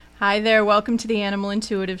Hi there, welcome to the Animal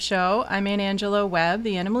Intuitive Show. I'm Ann Angela Webb,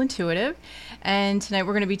 the Animal Intuitive, and tonight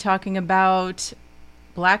we're going to be talking about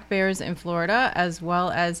black bears in Florida as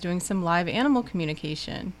well as doing some live animal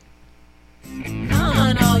communication. Come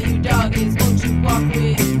on, all you doggies, won't you walk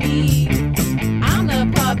with me? I'm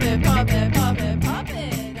the puppet dog.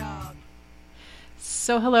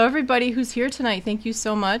 So hello everybody who's here tonight. Thank you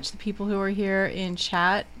so much. The people who are here in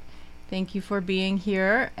chat, thank you for being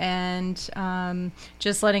here, and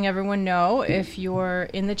just letting everyone know, if you're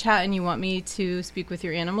in the chat and you want me to speak with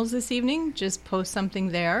your animals this evening, just post something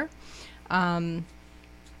there. I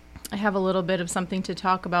have a little bit of something to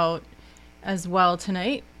talk about as well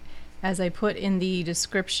tonight. As I put in the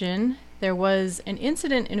description, there was an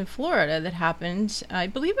incident in Florida that happened. I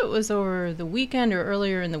believe it was over the weekend or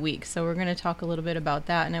earlier in the week, so we're going to talk a little bit about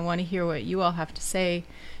that, and I want to hear what you all have to say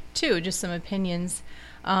too, just some opinions.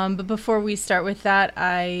 But before we start with that,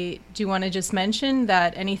 I do want to just mention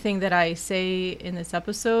that anything that I say in this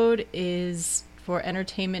episode is for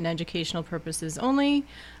entertainment and educational purposes only.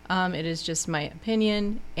 It is just my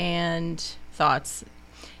opinion and thoughts.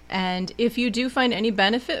 And if you do find any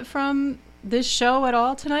benefit from this show at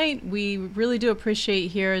all tonight, we really do appreciate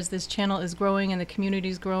here, as this channel is growing and the community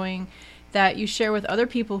is growing, that you share with other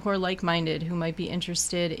people who are like-minded, who might be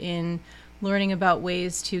interested in learning about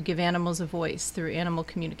ways to give animals a voice through animal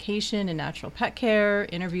communication and natural pet care,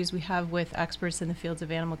 interviews we have with experts in the fields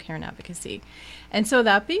of animal care and advocacy. And so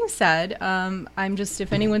that being said, I'm just,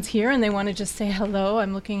 if anyone's here and they want to just say hello,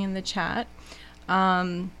 I'm looking in the chat.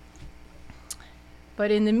 But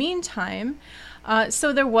in the meantime,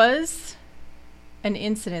 so there was an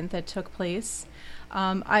incident that took place.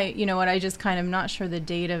 I just kind of not sure the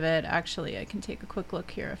date of it. Actually, I can take a quick look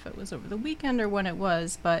here if it was over the weekend or when it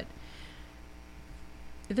was, but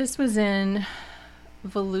this was in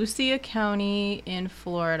Volusia County in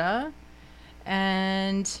Florida,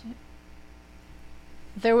 and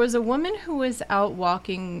there was a woman who was out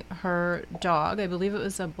walking her dog. I believe it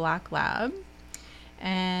was a black lab.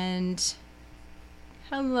 And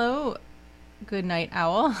hello, good night,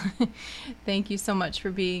 owl. Thank you so much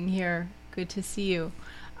for being here. Good to see you.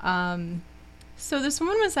 So this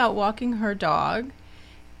woman was out walking her dog,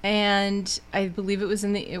 and I believe it was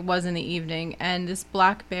in the evening, and this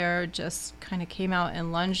black bear just kind of came out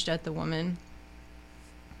and lunged at the woman.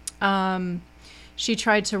 She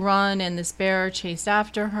tried to run, and this bear chased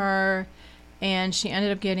after her, and she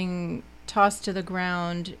ended up getting tossed to the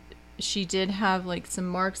ground. She did have like some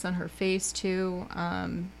marks on her face too.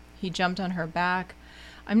 He jumped on her back.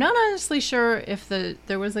 I'm not honestly sure if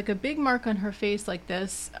there was like a big mark on her face like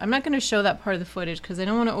this. I'm not going to show that part of the footage because I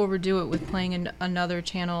don't want to overdo it with playing in another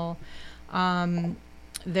channel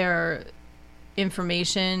their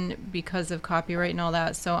information because of copyright and all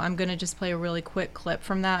that. So I'm going to just play a really quick clip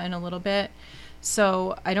from that in a little bit.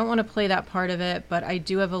 So I don't want to play that part of it, but I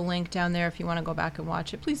do have a link down there if you want to go back and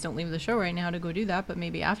watch it. Please don't leave the show right now to go do that, but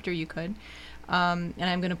maybe after you could. And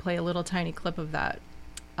I'm going to play a little tiny clip of that.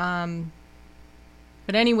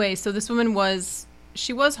 But anyway, so this woman was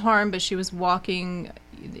harmed, but she was walking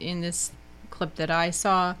in this clip that I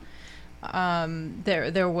saw.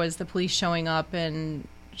 There was the police showing up, and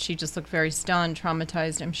she just looked very stunned,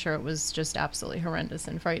 traumatized. I'm sure it was just absolutely horrendous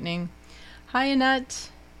and frightening. Hi, Annette.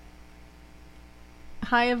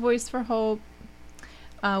 Hi, A Voice for Hope.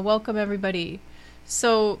 Welcome, everybody.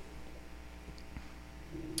 So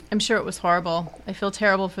I'm sure it was horrible. I feel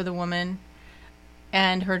terrible for the woman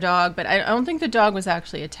and her dog, but I don't think the dog was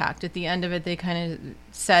actually attacked. At the end of it, they kind of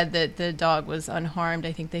said that the dog was unharmed.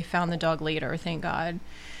 I think they found the dog later, thank God.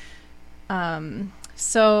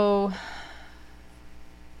 So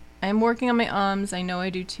I'm working on my ums. I know I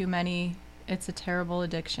do too many. It's a terrible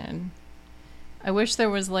addiction. I wish there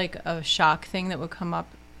was like a shock thing that would come up.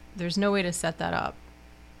 There's no way to set that up.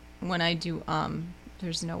 When I do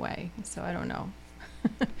there's no way. So I don't know.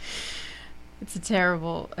 It's a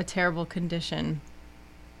terrible condition.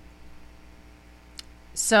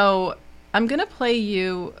 So I'm going to play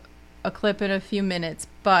you a clip in a few minutes,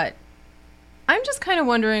 but I'm just kind of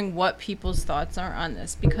wondering what people's thoughts are on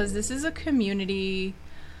this, because this is a community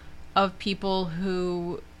of people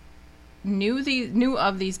who knew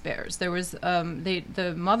of these bears. There was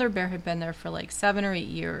the mother bear had been there for like 7 or 8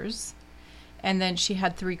 years, and then she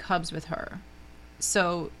had 3 cubs with her.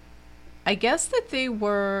 So I guess that they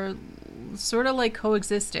were sort of like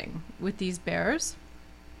coexisting with these bears,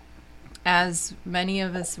 as many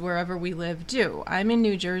of us wherever we live do. I'm in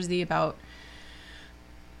New Jersey, about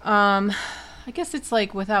I guess it's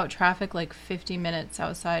like without traffic like 50 minutes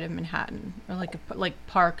outside of Manhattan, or like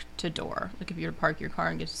park to door, like if you were to park your car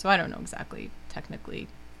and get, so I don't know exactly technically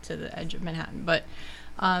to the edge of Manhattan, but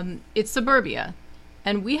it's suburbia.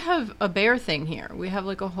 And we have a bear thing here. We have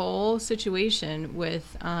like a whole situation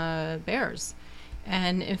with bears.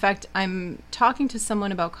 And in fact, I'm talking to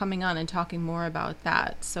someone about coming on and talking more about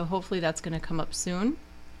that. So hopefully that's going to come up soon.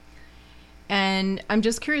 And I'm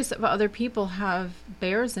just curious if other people have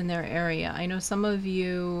bears in their area. I know some of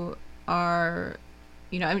you are,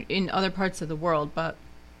 in other parts of the world, but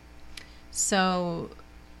so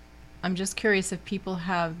I'm just curious if people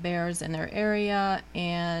have bears in their area.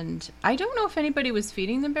 And I don't know if anybody was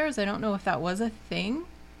feeding the bears. I don't know if that was a thing.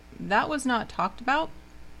 That was not talked about.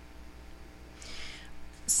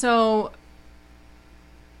 So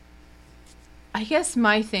I guess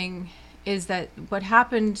my thing is that what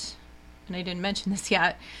happened, and I didn't mention this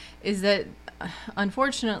yet, is that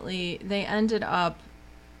unfortunately they ended up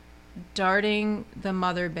darting the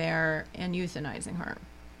mother bear and euthanizing her.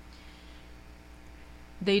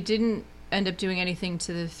 They didn't end up doing anything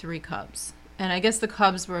to the 3 cubs. And I guess the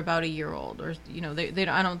cubs were about a year old, or, they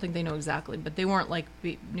I don't think they know exactly, but they weren't like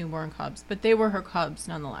newborn cubs, but they were her cubs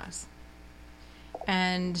nonetheless.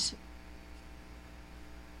 And,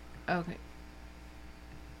 okay.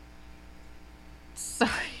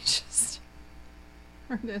 Sorry, just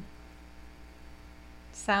heard a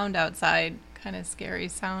sound outside, kind of scary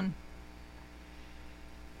sound.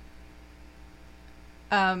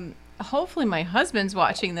 Hopefully my husband's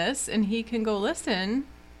watching this and he can go listen,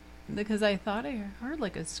 because I thought I heard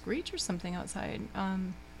like a screech or something outside.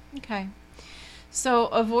 Okay. So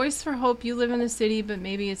a voice for hope. You live in the city, but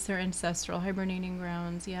maybe it's their ancestral hibernating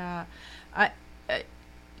grounds. Yeah.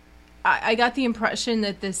 I got the impression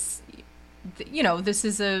that this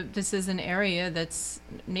is an area that's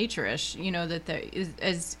nature-ish, that there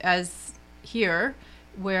is, as here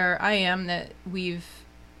where I am, that we've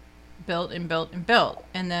built and built and built,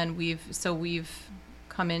 and then we've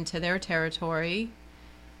come into their territory,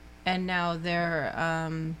 and now they're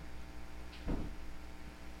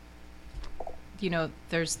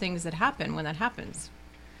there's things that happen when that happens.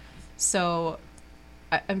 So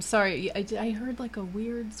I'm sorry, I heard like a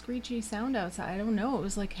weird screechy sound outside. I don't know, it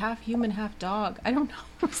was like half human half dog. I don't know.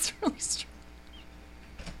 It was really strange.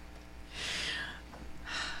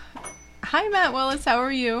 Hi Matt Willis, how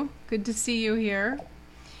are you? Good to see you here.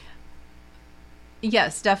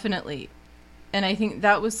 Yes, definitely. And I think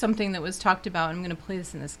that was something that was talked about. I'm going to play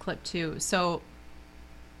this in this clip too. So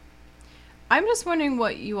I'm just wondering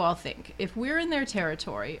what you all think. If we're in their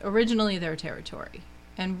territory, originally their territory,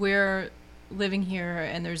 and we're living here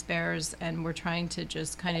and there's bears and we're trying to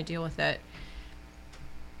just kind of deal with it,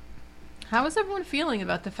 how is everyone feeling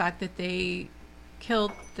about the fact that they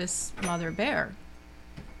killed this mother bear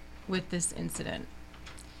with this incident?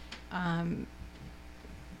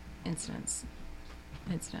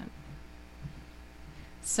 Incident.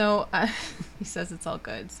 So he says it's all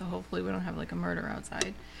good. So hopefully we don't have like a murder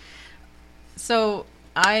outside. So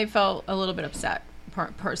I felt a little bit upset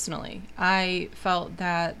personally. I felt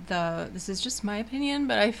that this is just my opinion,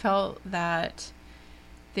 but I felt that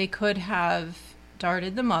they could have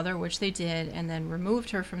darted the mother, which they did, and then removed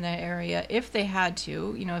her from that area if they had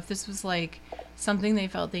to. If this was like something they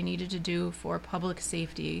felt they needed to do for public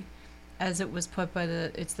safety, as it was put by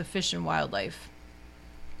it's the Fish and Wildlife.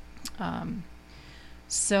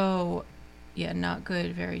 So yeah, not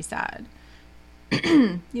good, very sad.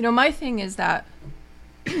 My thing is that,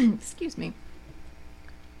 excuse me,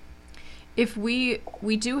 if we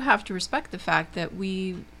do have to respect the fact that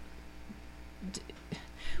we're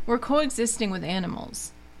coexisting with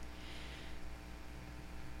animals.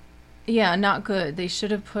 Yeah, not good. They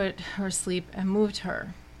should have put her asleep and moved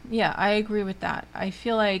her. Yeah, I agree with that. I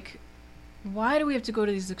feel like, why do we have to go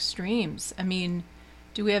to these extremes? I mean,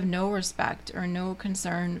 do we have no respect or no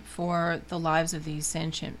concern for the lives of these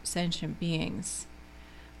sentient beings?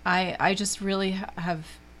 I just really have.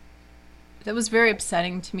 That was very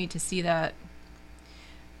upsetting to me to see that.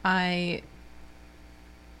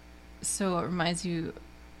 So it reminds you,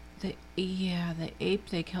 the ape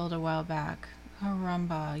they killed a while back.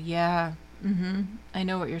 Caramba, yeah. I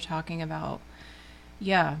know what you're talking about.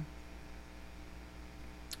 Yeah.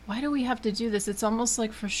 Why do we have to do this? It's almost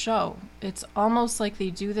like for show. It's almost like they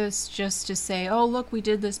do this just to say, oh, look, we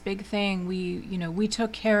did this big thing. We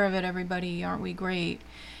took care of it, everybody. Aren't we great?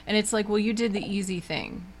 And it's like, well, you did the easy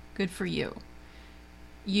thing. Good for you.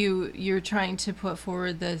 You're trying to put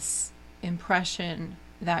forward this impression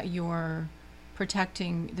that you're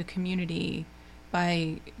protecting the community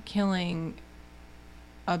by killing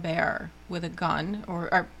a bear with a gun,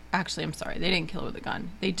 or actually, I'm sorry, they didn't kill it with a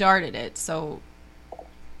gun. They darted it, so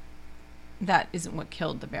that isn't what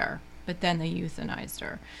killed the bear. But then they euthanized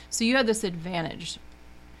her. So you had this advantage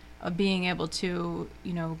of being able to,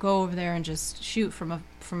 go over there and just shoot from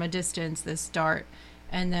a distance this dart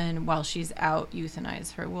and then while she's out,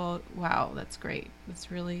 euthanize her. Well, wow, that's great.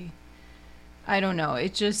 That's really, I don't know.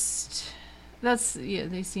 It just, that's, yeah,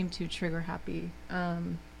 they seem too trigger happy.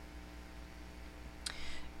 Well,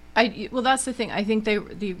 that's the thing. I think they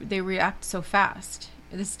react so fast.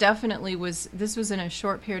 This was in a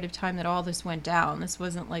short period of time that all this went down. This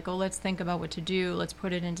wasn't like, oh, let's think about what to do. Let's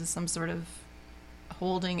put it into some sort of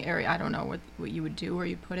holding area. I don't know what you would do, where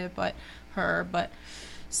you put it, but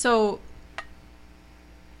so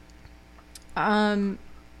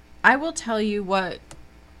I will tell you what.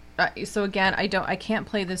 So again, I can't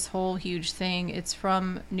play this whole huge thing. It's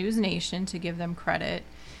from News Nation, to give them credit.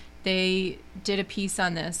 They did a piece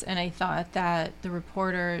on this, and I thought that the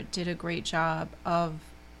reporter did a great job of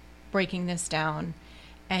breaking this down.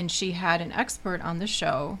 And she had an expert on the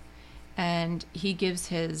show, and he gives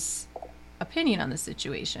his opinion on the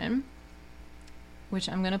situation, which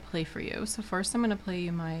I'm going to play for you. So first I'm going to play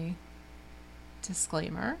you my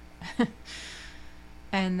disclaimer.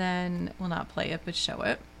 And then, well, not play it, but show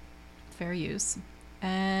it. Fair use.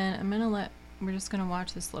 And we're just going to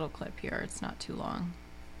watch this little clip here. It's not too long.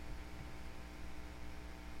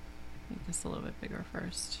 Make this a little bit bigger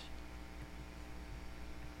first.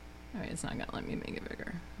 All right, it's not going to let me make it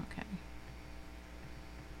bigger. Okay.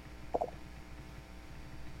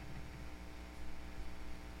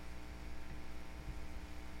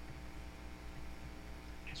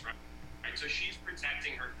 That's right. So she's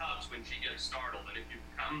protecting her cubs when she gets startled. And if you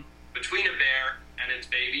come between a bear and its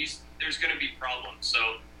babies, there's going to be problems.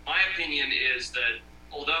 So my opinion is that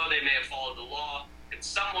although they may have followed the law, it's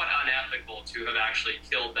somewhat unethical to have actually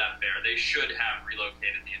killed that bear. They should have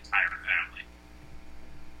relocated the entire family.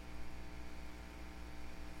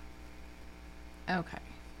 Okay.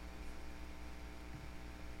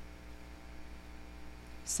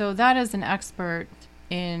 So that is an expert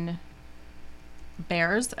in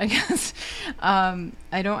bears, I guess.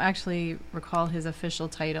 I don't actually recall his official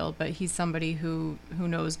title, but he's somebody who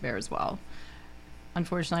knows bears well.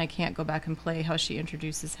 Unfortunately, I can't go back and play how she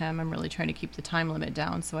introduces him. I'm really trying to keep the time limit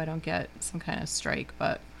down so I don't get some kind of strike.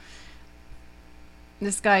 But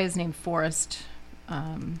this guy is named Forrest.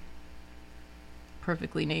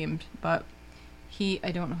 Perfectly named. But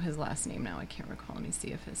I don't know his last name now. I can't recall. Let me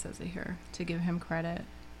see if it says it here to give him credit.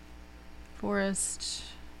 Forrest.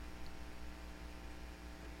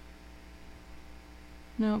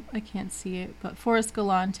 Nope, I can't see it. But Forrest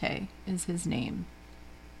Galante is his name.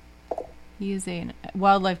 He is a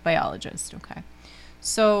wildlife biologist. Okay.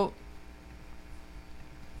 So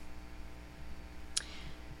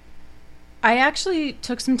I actually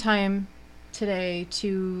took some time today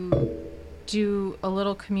to do a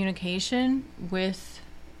little communication with.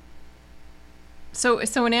 So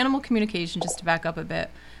in animal communication, just to back up a bit,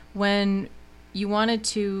 when you want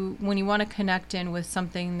to connect in with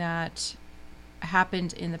something that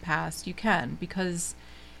happened in the past, you can, because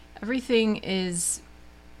everything is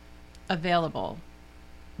available.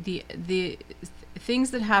 The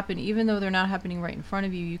things that happen, even though they're not happening right in front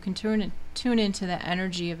of you, you can tune into the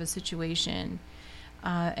energy of a situation,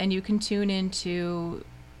 and you can tune into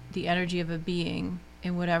the energy of a being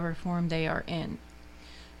in whatever form they are in.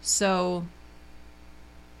 So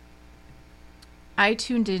I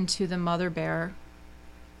tuned into the mother bear,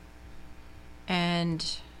 and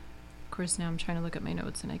of course now I'm trying to look at my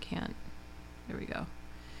notes and I can't. There we go.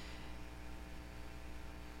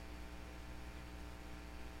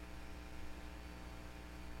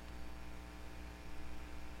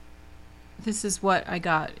 This is what I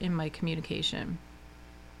got in my communication.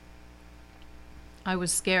 I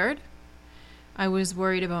was scared. I was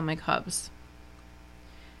worried about my cubs.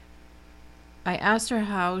 I asked her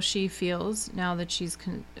how she feels now that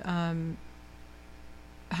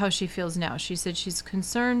how she feels now. She said she's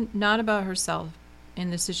concerned not about herself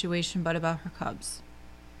in the situation, but about her cubs.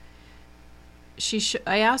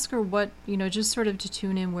 I asked her what, just sort of to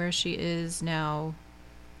tune in where she is now.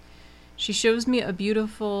 She shows me a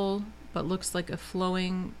beautiful, what looks like a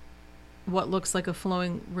flowing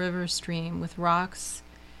river stream with rocks,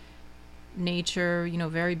 nature,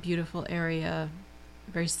 very beautiful area,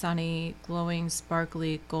 very sunny, glowing,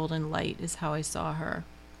 sparkly, golden light is how I saw her.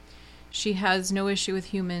 She has no issue with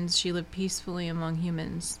humans. She lived peacefully among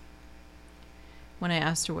humans. When I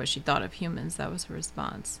asked her what she thought of humans, that was her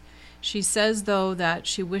response. She says, though, that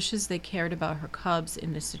she wishes they cared about her cubs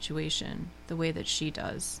in this situation the way that she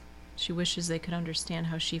does. She wishes they could understand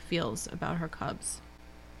how she feels about her cubs.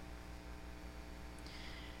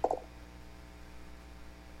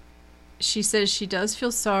 She says she does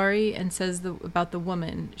feel sorry and says about the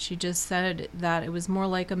woman. She just said that it was more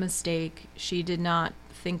like a mistake. She did not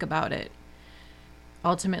think about it.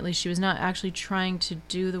 ultimately she was not actually trying to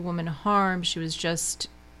do the woman harm. She was just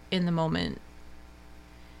in the moment.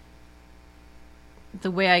 The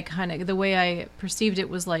way I perceived it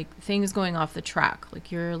was like things going off the track.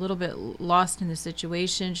 Like you're a little bit lost in the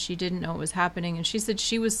situation. She didn't know what was happening. And she said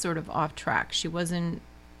she was sort of off track. She wasn't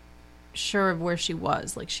sure of where she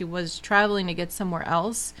was. Like she was traveling to get somewhere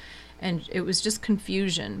else. And it was just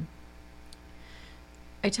confusion.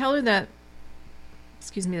 I tell her that,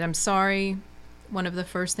 that I'm sorry. One of the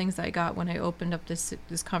first things I got when I opened up this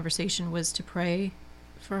conversation was to pray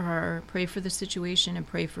for her, pray for the situation, and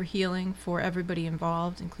pray for healing for everybody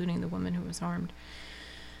involved, including the woman who was harmed.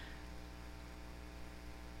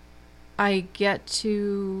 I get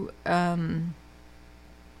to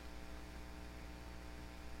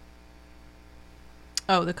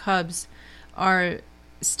the cubs are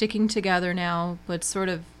sticking together now, but sort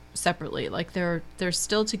of separately. Like they're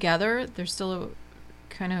still together, they're still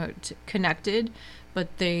kind of connected,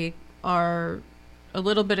 but they are a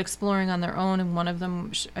little bit exploring on their own. And one of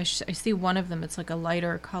them, I see one of them, it's like a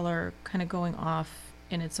lighter color kind of going off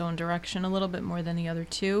in its own direction a little bit more than the other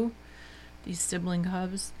two, these sibling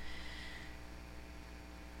cubs.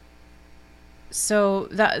 So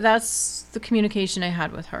that's the communication I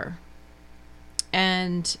had with her.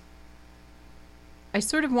 And I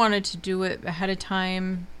sort of wanted to do it ahead of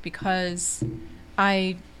time because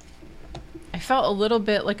I felt a little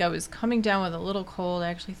bit like I was coming down with a little cold. I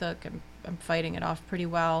actually thought I'm fighting it off pretty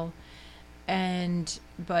well.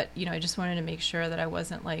 But I just wanted to make sure that I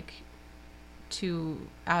wasn't like too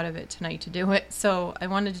out of it tonight to do it. So I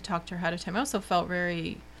wanted to talk to her ahead of time. I also felt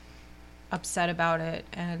very upset about it.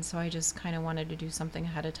 And so I just kind of wanted to do something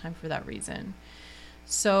ahead of time for that reason.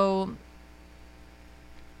 So,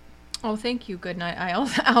 oh, thank you. Good night.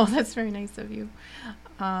 Oh, that's very nice of you.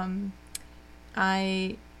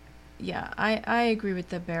 I agree with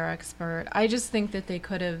the bear expert. I just think that they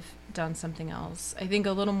could have done something else. I think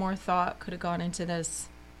a little more thought could have gone into this,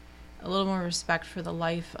 a little more respect for the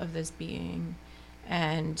life of this being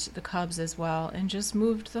and the cubs as well, and just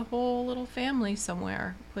moved the whole little family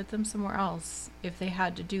somewhere, put them somewhere else if they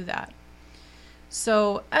had to do that.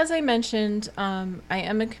 So as I mentioned, I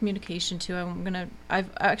am in communication too. I've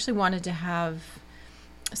actually wanted to have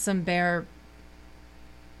some bear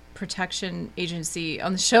protection agency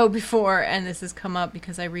on the show before, and this has come up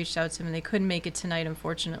because I reached out to them and they couldn't make it tonight,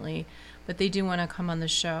 unfortunately, but they do want to come on the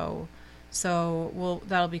show. So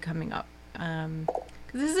that'll be coming up.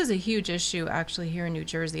 'Cause this is a huge issue actually here in New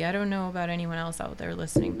Jersey. I don't know about anyone else out there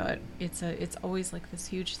listening, but it's always like this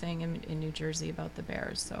huge thing in New Jersey about the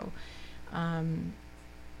bears. So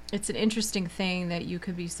it's an interesting thing that you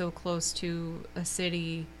could be so close to a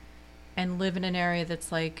city and live in an area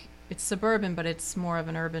that's like, it's suburban, but it's more of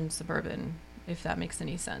an urban suburban, if that makes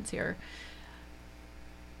any sense here,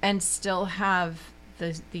 and still have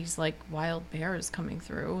these like wild bears coming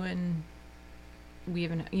through. And we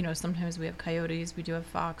even, sometimes we have coyotes, we do have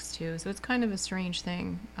fox too. So it's kind of a strange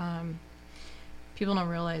thing. People don't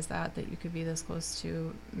realize that you could be this close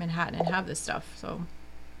to Manhattan and have this stuff. So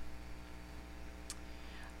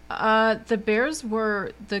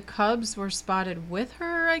the cubs were spotted with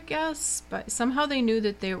her, I guess, but somehow they knew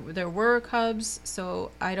that there were cubs.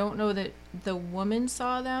 So I don't know that the woman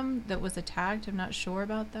saw them that was attacked. I'm not sure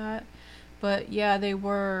about that, but yeah, they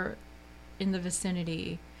were in the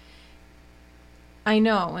vicinity. I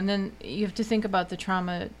know. And then you have to think about the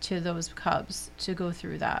trauma to those cubs to go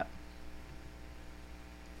through that.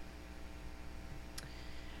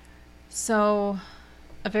 So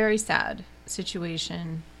a very sad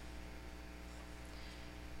situation.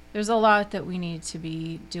 There's a lot that we need to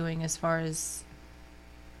be doing as far as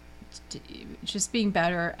just being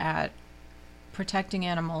better at protecting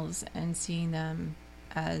animals and seeing them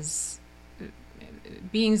as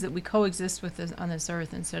beings that we coexist with on this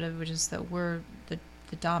earth, instead of just that we're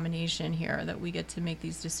the domination here, that we get to make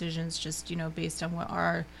these decisions just, based on what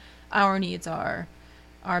our needs are,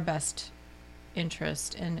 our best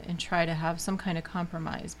interest, and try to have some kind of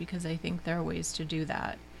compromise, because I think there are ways to do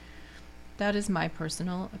that. That is my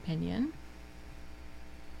personal opinion.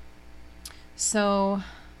 So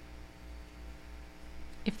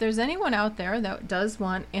if there's anyone out there that does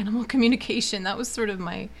want animal communication, that was sort of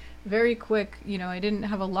my very quick, I didn't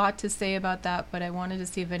have a lot to say about that, but I wanted to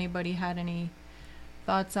see if anybody had any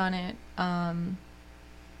thoughts on it, and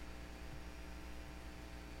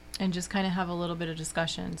just kind of have a little bit of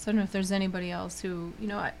discussion. So I don't know if there's anybody else who,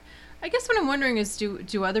 I guess what I'm wondering is,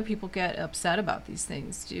 do other people get upset about these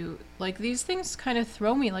things? These things kind of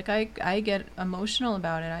throw me, like I get emotional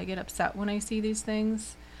about it. I get upset when I see these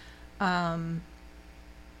things.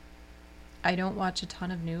 I don't watch a ton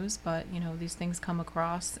of news, but you know, these things come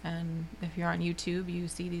across, and if you're on YouTube, you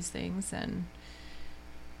see these things and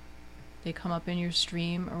they come up in your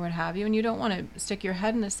stream or what have you, and you don't want to stick your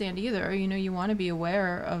head in the sand either. You know, you want to be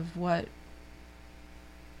aware of what's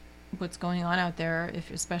going on out there.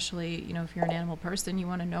 If especially, you know, if you're an animal person, you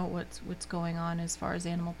want to know what's going on as far as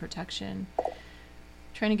animal protection.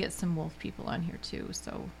 Trying to get some wolf people on here too,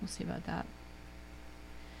 so we'll see about that.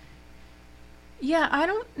 Yeah, I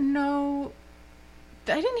don't know.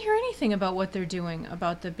 I didn't hear anything about what they're doing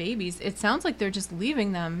about the babies. It sounds like they're just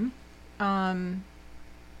leaving them. I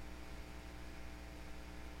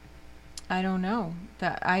don't know.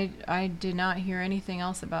 That I did not hear anything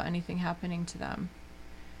else about anything happening to them.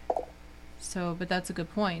 So, but that's a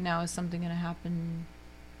good point. Now, is something going to happen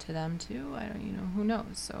to them too? I don't, you know, who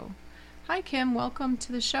knows? So, hi Kim, welcome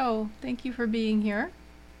to the show. Thank you for being here.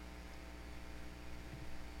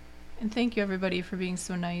 And thank you everybody for being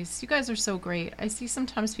so nice. You guys are so great. I see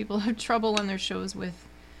sometimes people have trouble on their shows with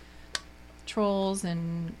trolls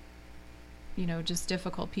and, you know, just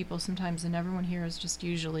difficult people sometimes, and everyone here is just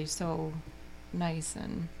usually so nice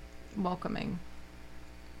and welcoming.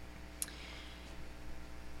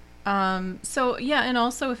 So yeah, and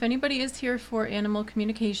also if anybody is here for animal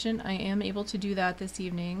communication, I am able to do that this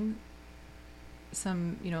evening.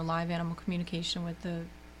 Some, you know, live animal communication with the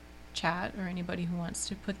chat, or anybody who wants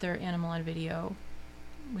to put their animal on video,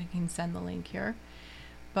 we can send the link here.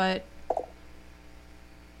 But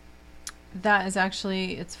that is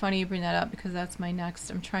actually, it's funny you bring that up, because that's my next,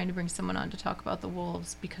 I'm trying to bring someone on to talk about the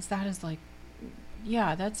wolves, because that is like,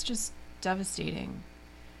 yeah, that's just devastating.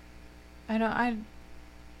 I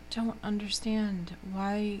don't understand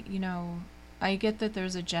why, you know, I get that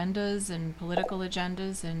there's agendas and political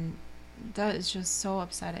agendas, and that is just so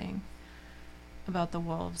upsetting about the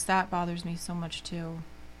wolves. That bothers me so much too.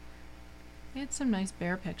 They had some nice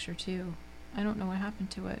bear picture too. I don't know what happened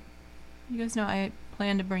to it. You guys know I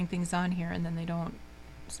plan to bring things on here and then they don't.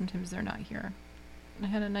 Sometimes they're not here. I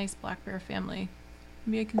had a nice black bear family.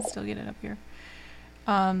 Maybe I can still get it up here.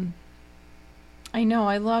 I know,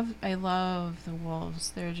 I love the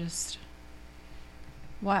wolves. They're just,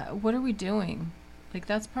 what are we doing? Like,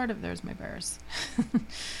 that's part of, there's my bears.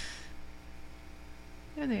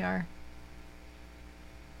 There they are.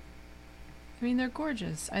 I mean, they're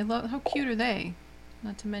gorgeous. I love, how cute are they?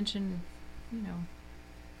 Not to mention, you know,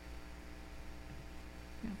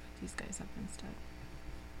 I'll put these guys up instead.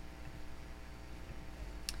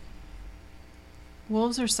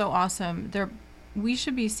 Wolves are so awesome. We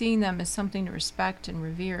should be seeing them as something to respect and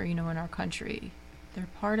revere, you know, in our country. They're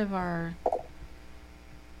part of our,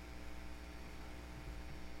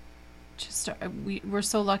 just, we're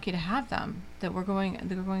so lucky to have them, that they're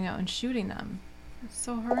going out and shooting them. It's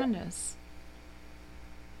so horrendous.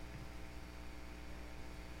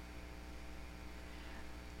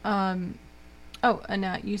 Oh,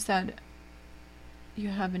 Annette, you said you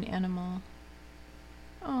have an animal.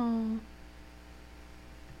 Oh.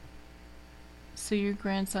 So your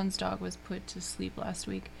grandson's dog was put to sleep last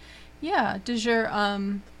week. Yeah, does your,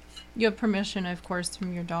 you have permission, of course,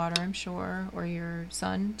 from your daughter, I'm sure, or your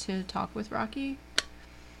son to talk with Rocky?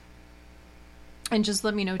 And just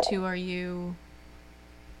let me know, too, are you,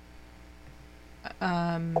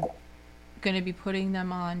 going to be putting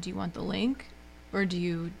them on, do you want the link? Or do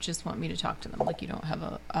you just want me to talk to them, like you don't have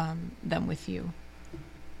a, them with you?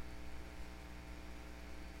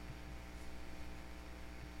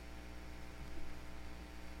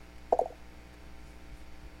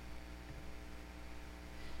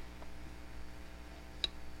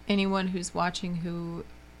 Anyone who's watching, who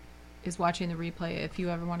is watching the replay, if you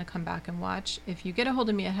ever want to come back and watch, if you get a hold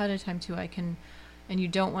of me ahead of time too, I can, and you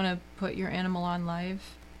don't want to put your animal on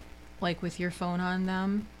live, like with your phone on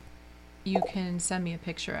them, you can send me a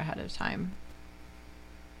picture ahead of time.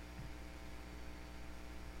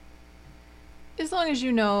 As long as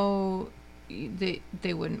you know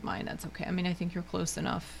they wouldn't mind, that's okay. I mean, I think you're close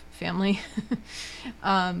enough family.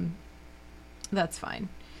 That's fine.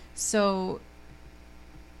 So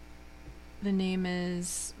the name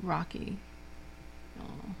is Rocky.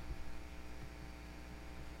 Oh.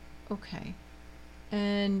 Okay.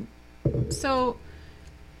 And so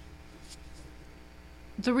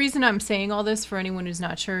the reason I'm saying all this for anyone who's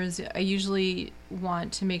not sure is I usually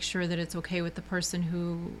want to make sure that it's okay with the person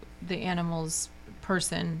who, the animal's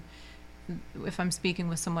person, if I'm speaking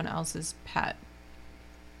with someone else's pet,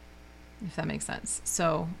 if that makes sense.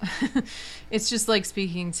 So it's just like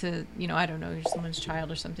speaking to, you know, I don't know, someone's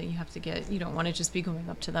child or something. You have to get, you don't want to just be going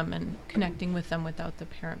up to them and connecting with them without the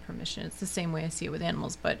parent permission. It's the same way I see it with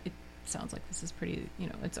animals, but it sounds like this is pretty, you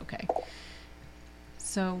know, it's okay.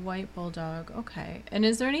 So white bulldog, okay. And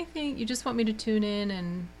is there anything you just want me to tune in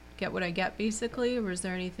and get what I get basically, or is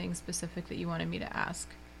there anything specific that you wanted me to ask?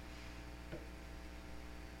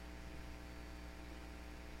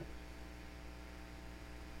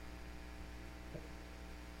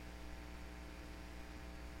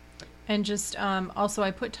 And just also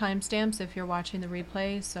I put timestamps if you're watching the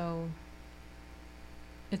replay, so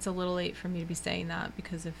it's a little late for me to be saying that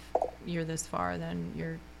because if you're this far, then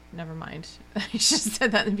you're never mind. I should have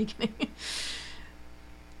said that in the beginning.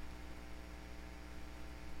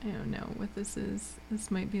 I don't know what this is.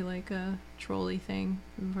 This might be like a trolley thing.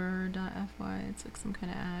 Ver.fy. It's like some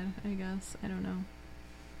kind of ad, I guess. I don't know.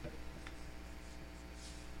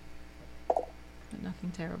 But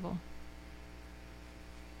nothing terrible.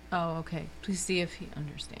 Oh, okay. Please see if he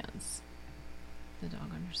understands. The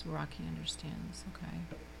dog Rocky understands. Okay.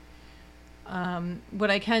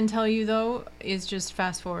 What I can tell you though is just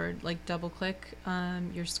fast forward, like double click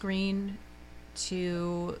your screen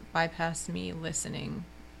to bypass me listening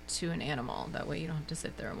to an animal. That way you don't have to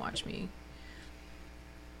sit there and watch me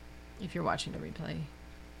if you're watching the replay.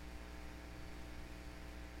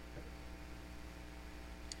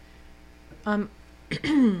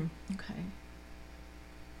 Okay.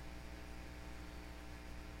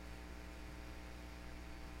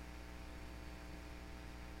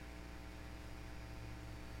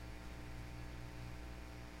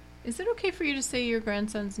 Is it okay for you to say your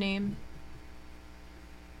grandson's name?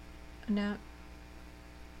 Annette?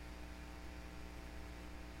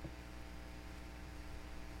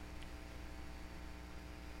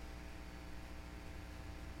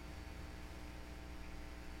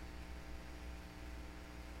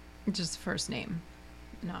 Just first name,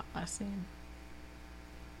 not last name.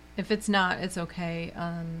 If it's not, it's okay.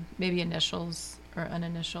 Maybe initials or an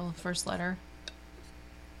initial, first letter.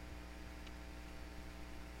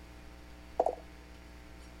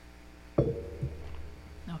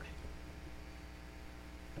 Okay.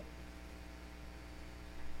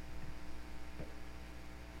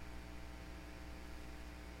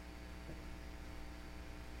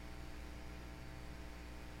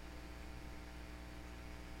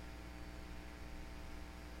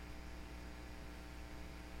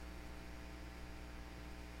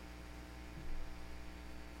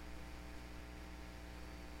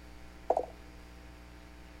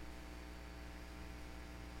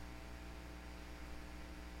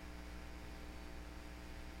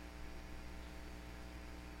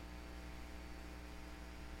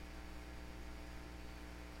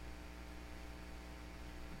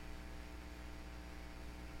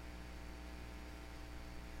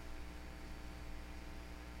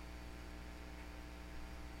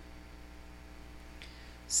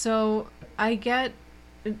 So I get,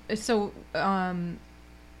 so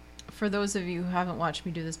for those of you who haven't watched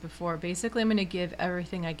me do this before, basically I'm going to give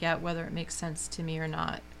everything I get, whether it makes sense to me or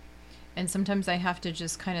not. And sometimes I have to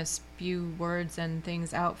just kind of spew words and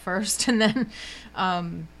things out first, and then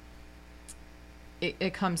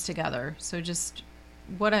it comes together. So just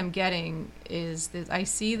what I'm getting is that I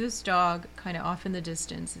see this dog kind of off in the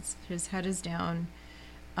distance. His head is down.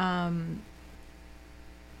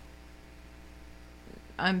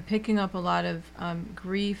 I'm picking up a lot of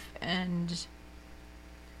grief, and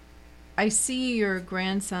I see your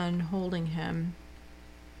grandson holding him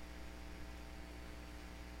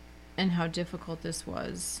and how difficult this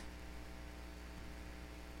was.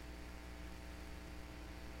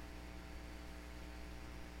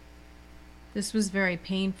 This was very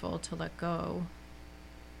painful to let go.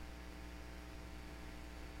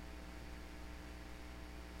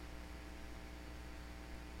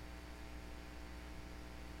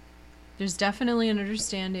 There's definitely an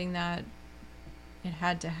understanding that it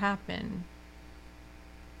had to happen.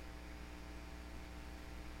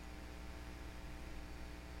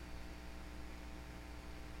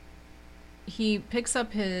 He picks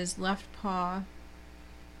up his left paw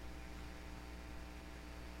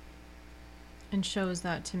and shows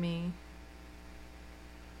that to me.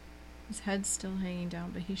 His head's still hanging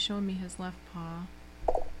down, but he's showing me his left paw.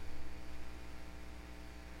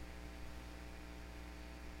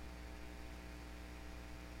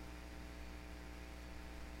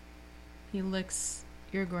 He licks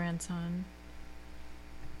your grandson.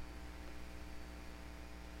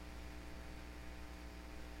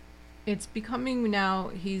 It's becoming now,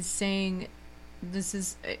 he's saying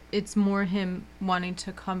it's more him wanting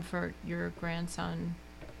to comfort your grandson.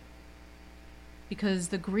 Because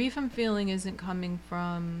the grief I'm feeling isn't coming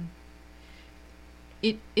from,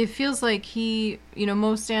 it feels like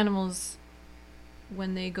most animals,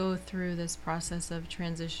 when they go through this process of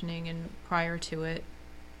transitioning and prior to it,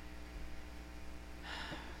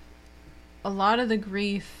 a lot of the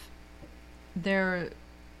grief, the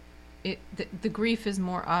grief is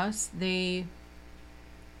more us. They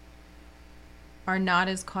are not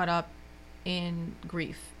as caught up in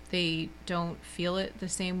grief. They don't feel it the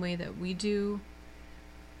same way that we do.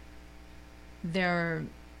 And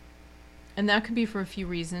that could be for a few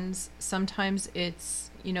reasons. Sometimes it's,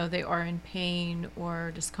 they are in pain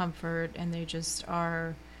or discomfort, and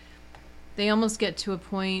they almost get to a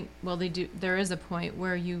point, there is a point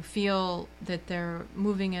where you feel that they're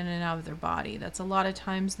moving in and out of their body. That's a lot of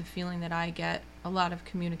times the feeling that I get. A lot of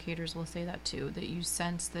communicators will say that too, that you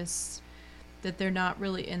sense this, that they're not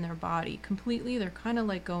really in their body completely. They're kind of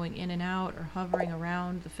like going in and out or hovering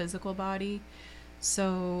around the physical body.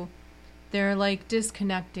 So they're like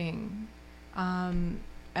disconnecting, and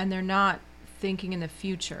they're not thinking in the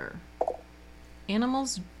future.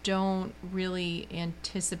 Animals don't really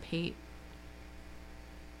anticipate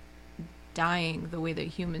dying the way that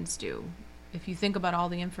humans do. If you think about all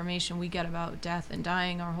the information we get about death and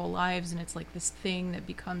dying our whole lives, and it's like this thing that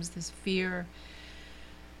becomes this fear,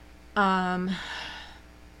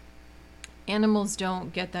 animals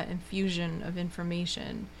don't get that infusion of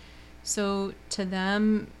information. So to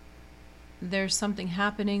them, there's something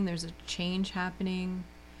happening, there's a change happening,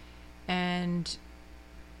 and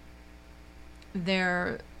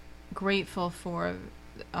they're grateful for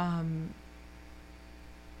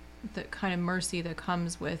the kind of mercy that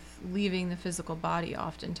comes with leaving the physical body.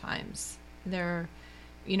 Oftentimes they're,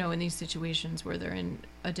 in these situations where they're in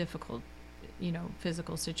a difficult,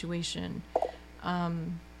 physical situation.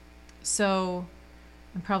 So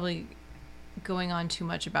I'm probably going on too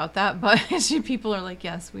much about that, but people are like,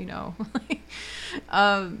 yes, we know.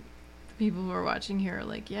 The people who are watching here are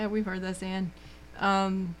like, yeah, we've heard this, Anne.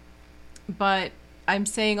 But I'm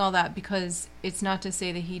saying all that because it's not to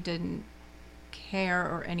say that he didn't care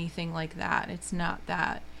or anything like that. It's not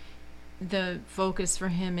that. The focus for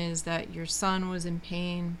him is that your son was in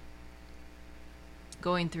pain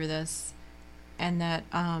going through this, and that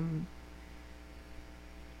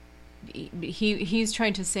he's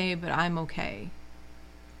trying to say, but I'm okay.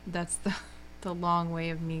 That's the long way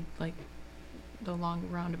of me, like the long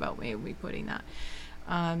roundabout way of me putting that.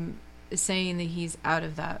 Saying that he's out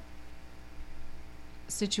of that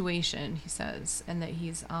situation, he says, and that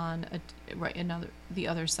he's on the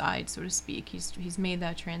other side, so to speak. He's made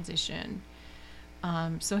that transition.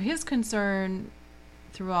 So his concern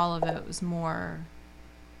through all of it was more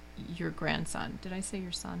your grandson. Did I say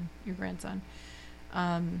your son? Your grandson.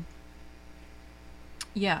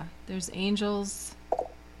 Yeah, there's angels.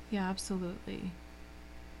 Yeah, absolutely.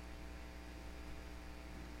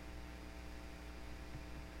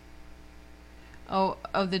 Oh,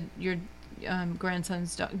 your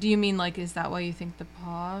grandson's dog. Do you mean, like, is that why you think the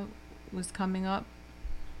paw was coming up?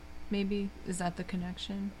 Maybe? Is that the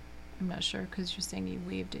connection? I'm not sure, because you're saying he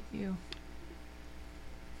waved at you.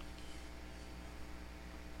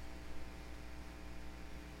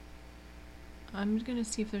 I'm going to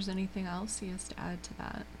see if there's anything else he has to add to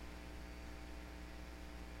that.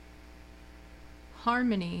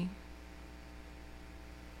 Harmony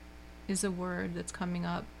is a word that's coming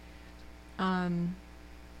up. I'm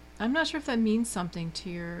not sure if that means something to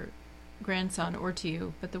your grandson or to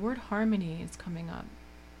you, but the word harmony is coming up.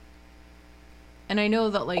 And I know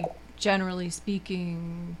that, like, generally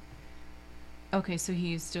speaking, okay, so he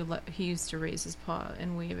used to raise his paw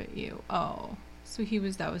and wave at you. Oh, so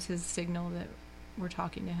that was his signal that we're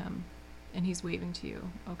talking to him, and he's waving to you.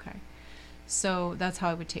 Okay, so that's how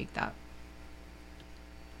I would take that.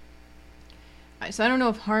 So I don't know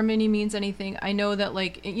if harmony means anything. I know that,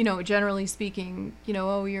 like, generally speaking,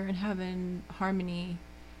 oh, you're in heaven, harmony.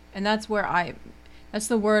 And that's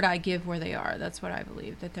the word I give where they are. That's what I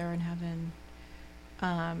believe, that they're in heaven.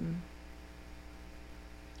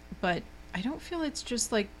 But I don't feel it's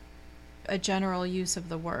just like a general use of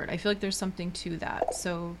the word. I feel like there's something to that.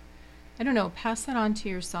 So I don't know, pass that on to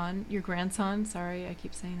your son, your grandson. Sorry, I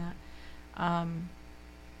keep saying that.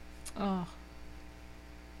 Oh.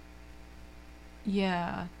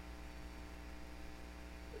 Yeah.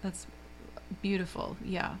 That's beautiful.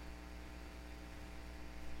 Yeah.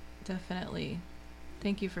 Definitely.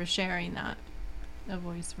 Thank you for sharing that. A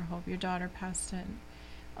Voice for Hope. Your daughter passed at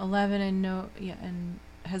 11 and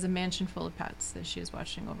has a mansion full of pets that she is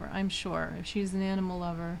watching over. I'm sure if she's an animal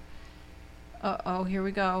lover. Oh, here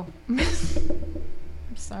we go. I'm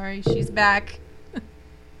sorry, she's back.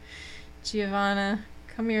 Giovanna,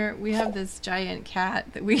 come here. We have this giant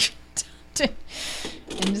cat that we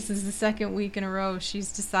and this is the second week in a row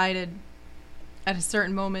she's decided at a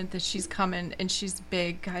certain moment that she's coming, and she's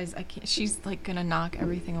big, guys. I can't. She's like gonna knock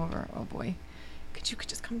everything over. Oh boy, could you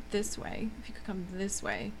just come this way? If you could come this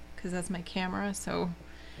way, because that's my camera. So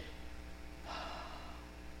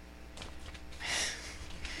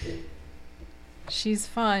she's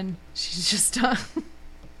fun. She's just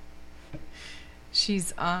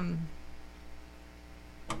she's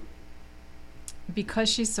because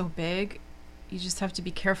she's so big, you just have to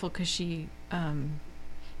be careful because she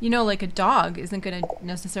you know, like a dog isn't going to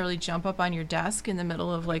necessarily jump up on your desk in the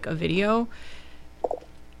middle of like a video,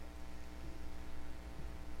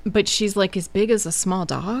 but she's like as big as a small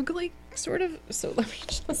dog, like sort of. So let me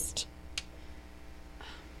just,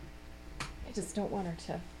 I just don't want her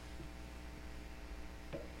to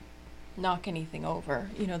knock anything over.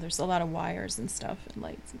 You know, there's a lot of wires and stuff and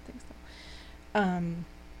lights and things.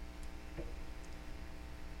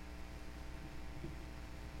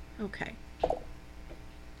 Okay.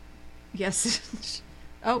 Yes.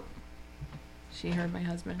 Oh, she heard my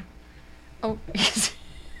husband. Oh,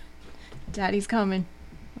 Daddy's coming.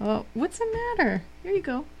 Oh, what's the matter? Here you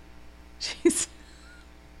go. She's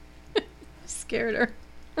scared her.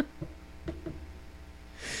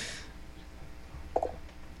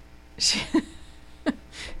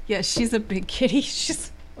 Yeah, she's a big kitty.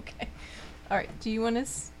 She's okay. All right. Do you want to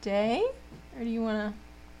stay, or do you want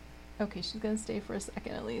to? Okay, she's gonna stay for a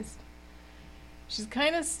second at least. She's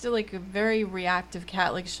kind of still like a very reactive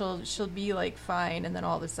cat. Like she'll be like fine, and then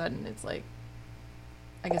all of a sudden it's like,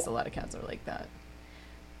 I guess a lot of cats are like that.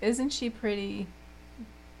 Isn't she pretty?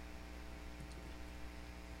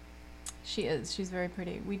 She is. She's very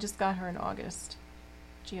pretty. We just got her in August.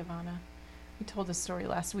 Giovanna. We told a story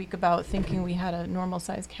last week about thinking we had a normal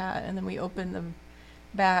sized cat, and then we opened the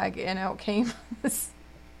bag and out came this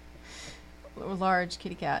large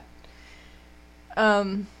kitty cat.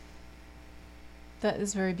 That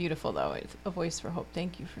is very beautiful, though. It's a voice for hope.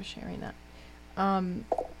 Thank you for sharing that.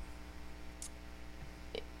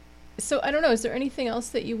 So I don't know. Is there anything else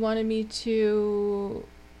that you wanted me to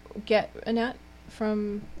get, Annette,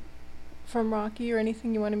 from Rocky, or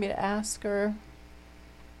anything you wanted me to ask, or?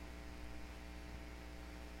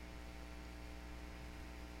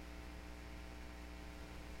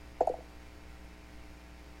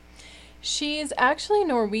 She's actually a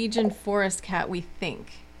Norwegian forest cat, we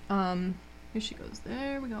think. Here she goes.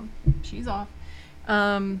 There we go. She's off.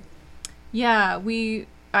 Yeah, we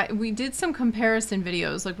did some comparison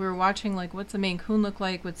videos. Like we were watching like what's a Maine Coon look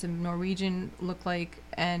like, what's a Norwegian look like,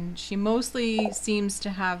 and she mostly seems to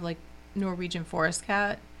have like Norwegian forest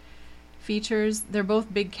cat features. They're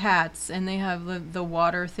both big cats, and they have the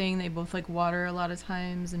water thing. They both like water a lot of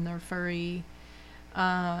times, and they're furry.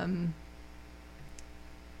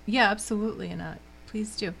 Yeah, absolutely, Annette.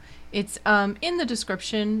 Please do. It's in the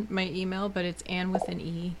description, my email, but it's Anne with an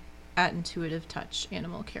E at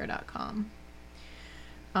intuitivetouchanimalcare.com.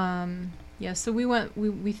 Yeah, so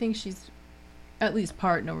we think she's at least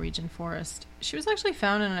part Norwegian forest. She was actually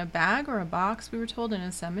found in a bag or a box, we were told, in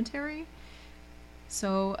a cemetery.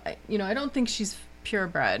 So, I don't think she's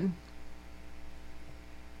purebred.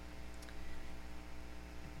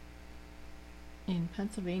 In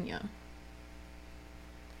Pennsylvania.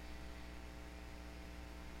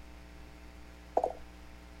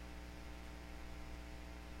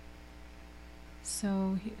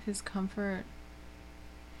 So his comfort.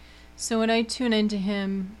 So when I tune into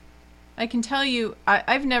him, I can tell you,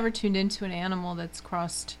 I've never tuned into an animal that's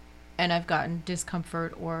crossed and I've gotten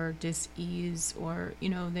discomfort or dis-ease, or,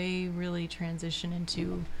 they really transition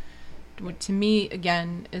into what to me,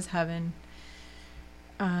 again, is heaven.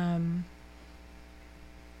 I'm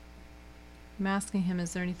asking him,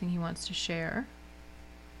 is there anything he wants to share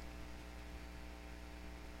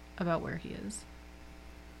about where he is?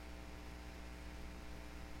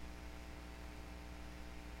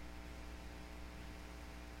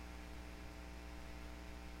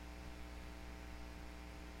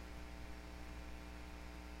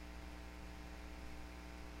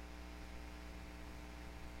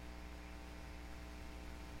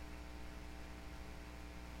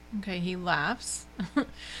 Okay, he laughs.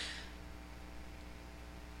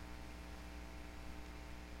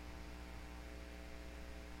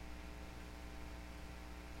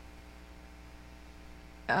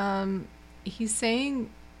 He's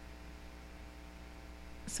saying,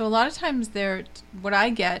 so a lot of times what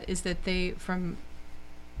I get is that I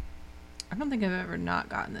don't think I've ever not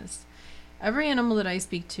gotten this. Every animal that I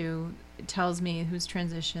speak to tells me, who's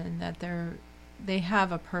transitioned, that they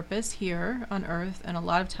have a purpose here on Earth, and a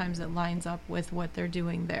lot of times it lines up with what they're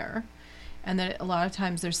doing there, and that a lot of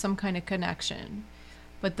times there's some kind of connection.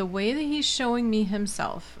 But the way that he's showing me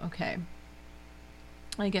himself, okay,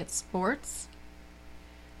 I get sports,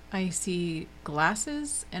 I see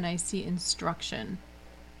glasses, and I see instruction.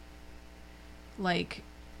 Like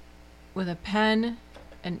with a pen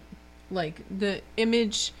and like the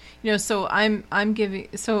image, so I'm giving,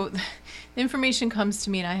 so the information comes to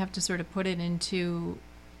me and I have to sort of put it into,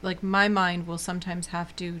 like, my mind will sometimes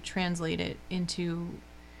have to translate it into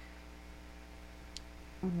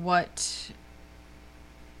what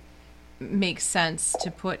makes sense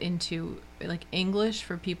to put into like English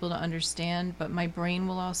for people to understand, but my brain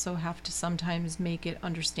will also have to sometimes make it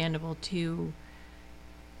understandable to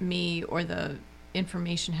me, or the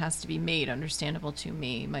information has to be made understandable to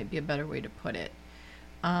me, might be a better way to put it.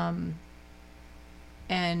 And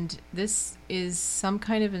this is some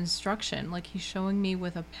kind of instruction, like he's showing me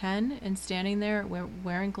with a pen and standing there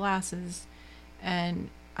wearing glasses, and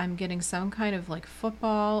I'm getting some kind of like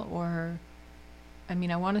football, or I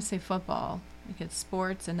mean, I want to say football, like it's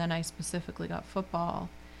sports, and then I specifically got football,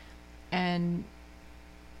 and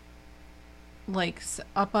like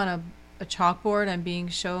up on a chalkboard, I'm being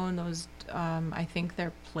shown those, I think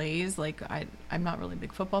they're plays, like I'm not really a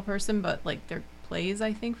big football person, but like they're plays,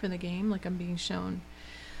 I think, for the game, like I'm being shown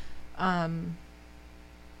that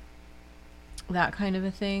kind of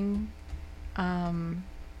a thing.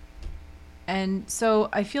 And so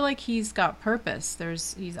I feel like he's got purpose.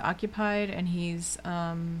 He's occupied, and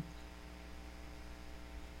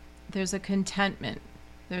there's a contentment.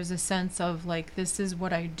 There's a sense of like, this is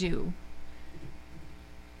what I do.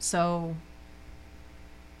 So,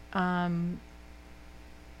 I'm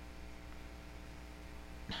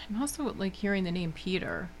also like hearing the name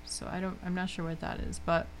Peter, so I'm not sure what that is,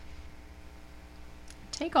 but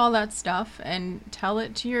take all that stuff and tell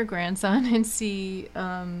it to your grandson and see,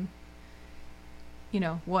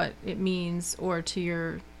 what it means, or to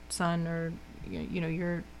your son, or,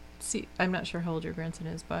 see, I'm not sure how old your grandson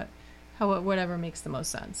is, but whatever makes the most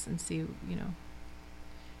sense, and see,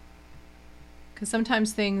 because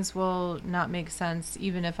sometimes things will not make sense.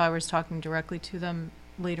 Even if I was talking directly to them,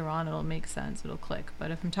 later on it'll make sense, it'll click. But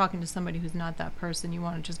if I'm talking to somebody who's not that person, you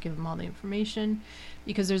want to just give them all the information,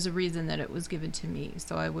 because there's a reason that it was given to me,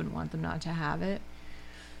 so I wouldn't want them not to have it.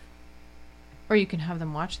 Or you can have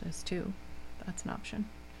them watch this too. That's an option.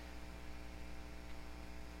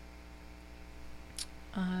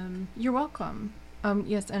 You're welcome.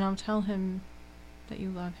 Yes, and I'll tell him that you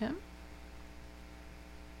love him.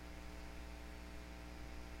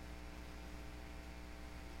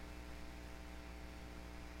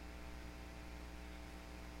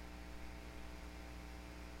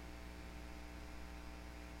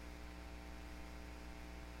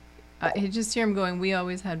 I just hear him going, we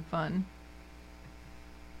always had fun.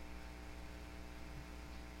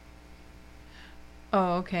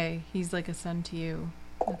 Oh, okay. He's like a son to you.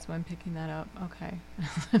 That's why I'm picking that up. Okay.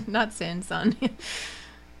 Not saying son.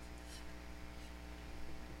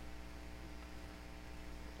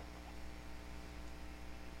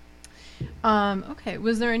 Okay.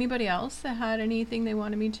 Was there anybody else that had anything they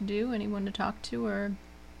wanted me to do? Anyone to talk to, or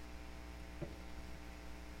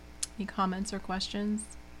any comments or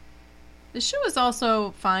questions? The show is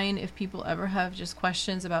also fine if people ever have just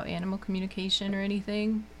questions about animal communication or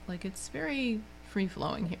anything. Like, it's very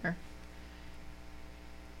free-flowing here.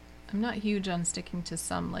 I'm not huge on sticking to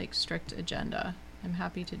some, like, strict agenda. I'm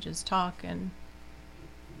happy to just talk, and,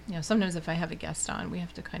 sometimes if I have a guest on, we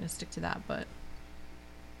have to kind of stick to that, but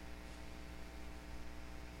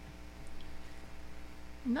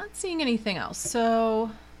I'm not seeing anything else.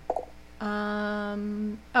 So,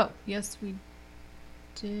 oh, yes, we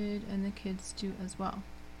did, and the kids do as well.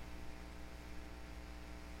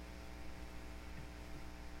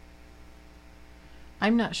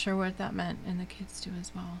 I'm not sure what that meant, and the kids do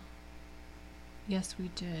as well. Yes, we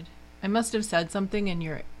did. I must have said something and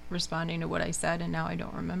you're responding to what I said, and now I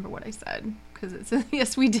don't remember what I said, because it says,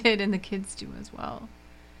 yes, we did, and the kids do as well.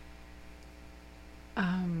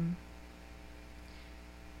 But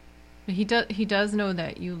he does know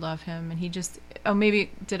that you love him, and he just,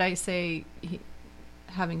 maybe, did I say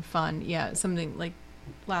having fun? Yeah, something like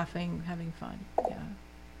laughing, having fun. Yeah.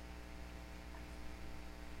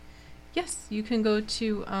 Yes, you can go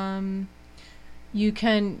to,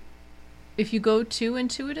 if you go to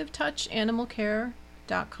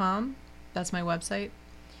intuitivetouchanimalcare.com, that's my website.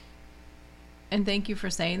 And thank you for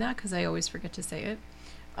saying that, because I always forget to say it.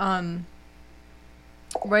 Right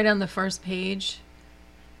on the first page,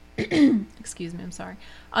 excuse me, I'm sorry.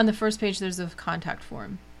 On the first page, there's a contact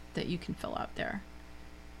form that you can fill out there.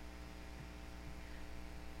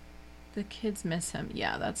 The kids miss him.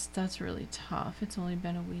 Yeah, that's really tough. It's only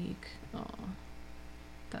been a week. Oh,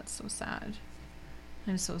 that's so sad.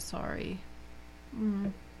 I'm so sorry.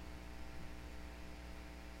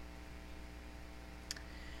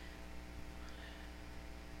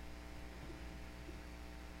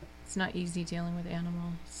 It's not easy dealing with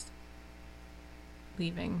animals.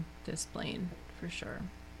 leaving this plane, for sure.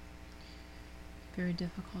 Very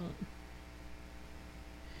difficult.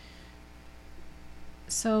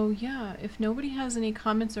 So yeah, if nobody has any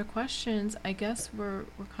comments or questions, I guess we're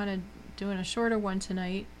kind of doing a shorter one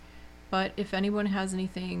tonight. But if anyone has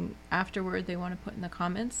anything afterward they want to put in the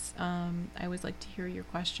comments, I always like to hear your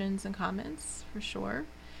questions and comments for sure.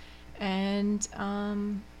 And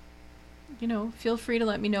feel free to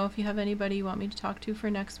let me know if you have anybody you want me to talk to for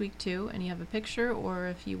next week too, and you have a picture, or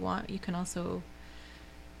if you want, you can also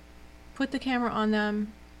put the camera on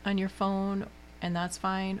them on your phone, and that's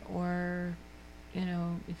fine. Or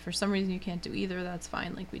if for some reason you can't do either, that's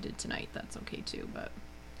fine, like we did tonight, that's okay too. But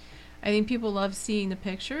I think people love seeing the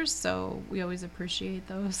pictures, so we always appreciate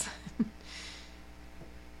those.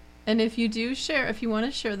 And if you do share, if you want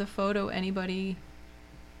to share the photo, anybody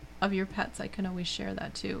of your pets, I can always share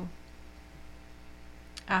that too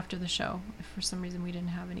after the show, if for some reason we didn't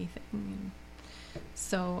have anything.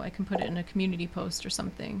 So I can put it in a community post or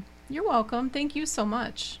something. You're welcome. Thank you so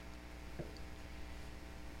much.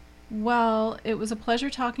 Well, it was a pleasure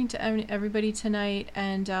talking to everybody tonight,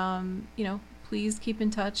 and please keep in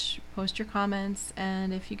touch, post your comments,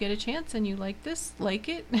 and if you get a chance and you like this, like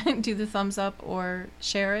it, do the thumbs up or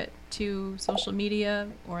share it to social media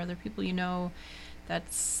or other people you know.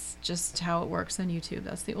 That's just how it works on YouTube.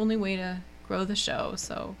 That's the only way to grow the show,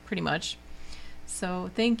 so pretty much. So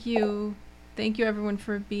thank you everyone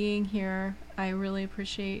for being here. I really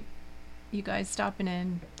appreciate you guys stopping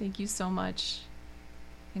in. Thank you so much,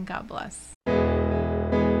 and God bless.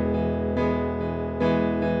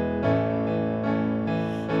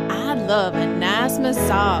 I love a nice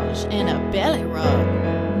massage and a belly rub.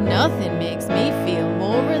 Nothing makes me feel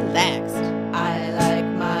more relaxed. I like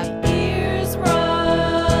my ears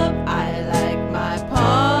rub. I like my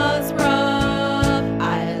paws rub.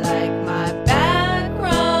 I like my back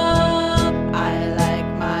rub. I like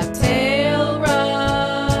my tail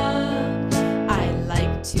rub. I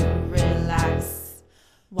like to relax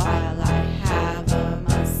while I have a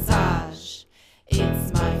massage.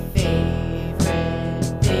 It's my favorite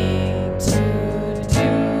thing to do.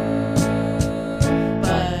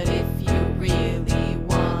 But if you really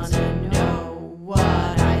wanna know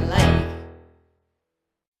what I like,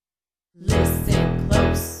 listen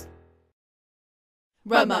close.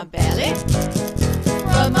 Rub my belly,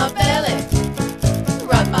 rub my belly,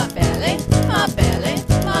 rub my belly, my belly,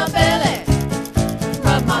 my belly.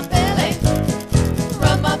 Rub my belly,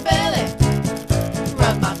 rub my belly,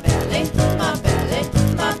 rub my belly, my belly,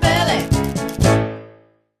 my belly.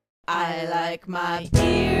 I like my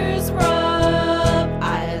ears rub.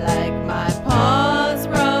 I like my paws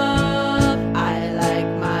rub. I like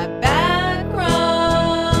my back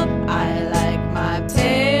rub. I like my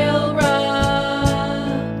tail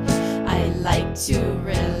rub. I like to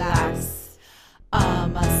relax. A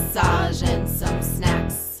massage and some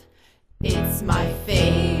snacks. It's my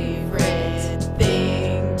favorite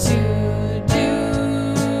thing to do.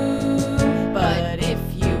 But if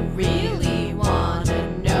you really wanna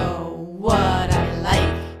know what I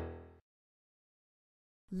like,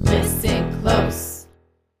 listen close.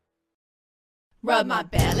 Rub my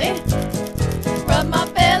belly, rub my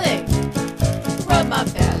belly, rub my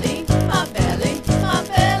belly.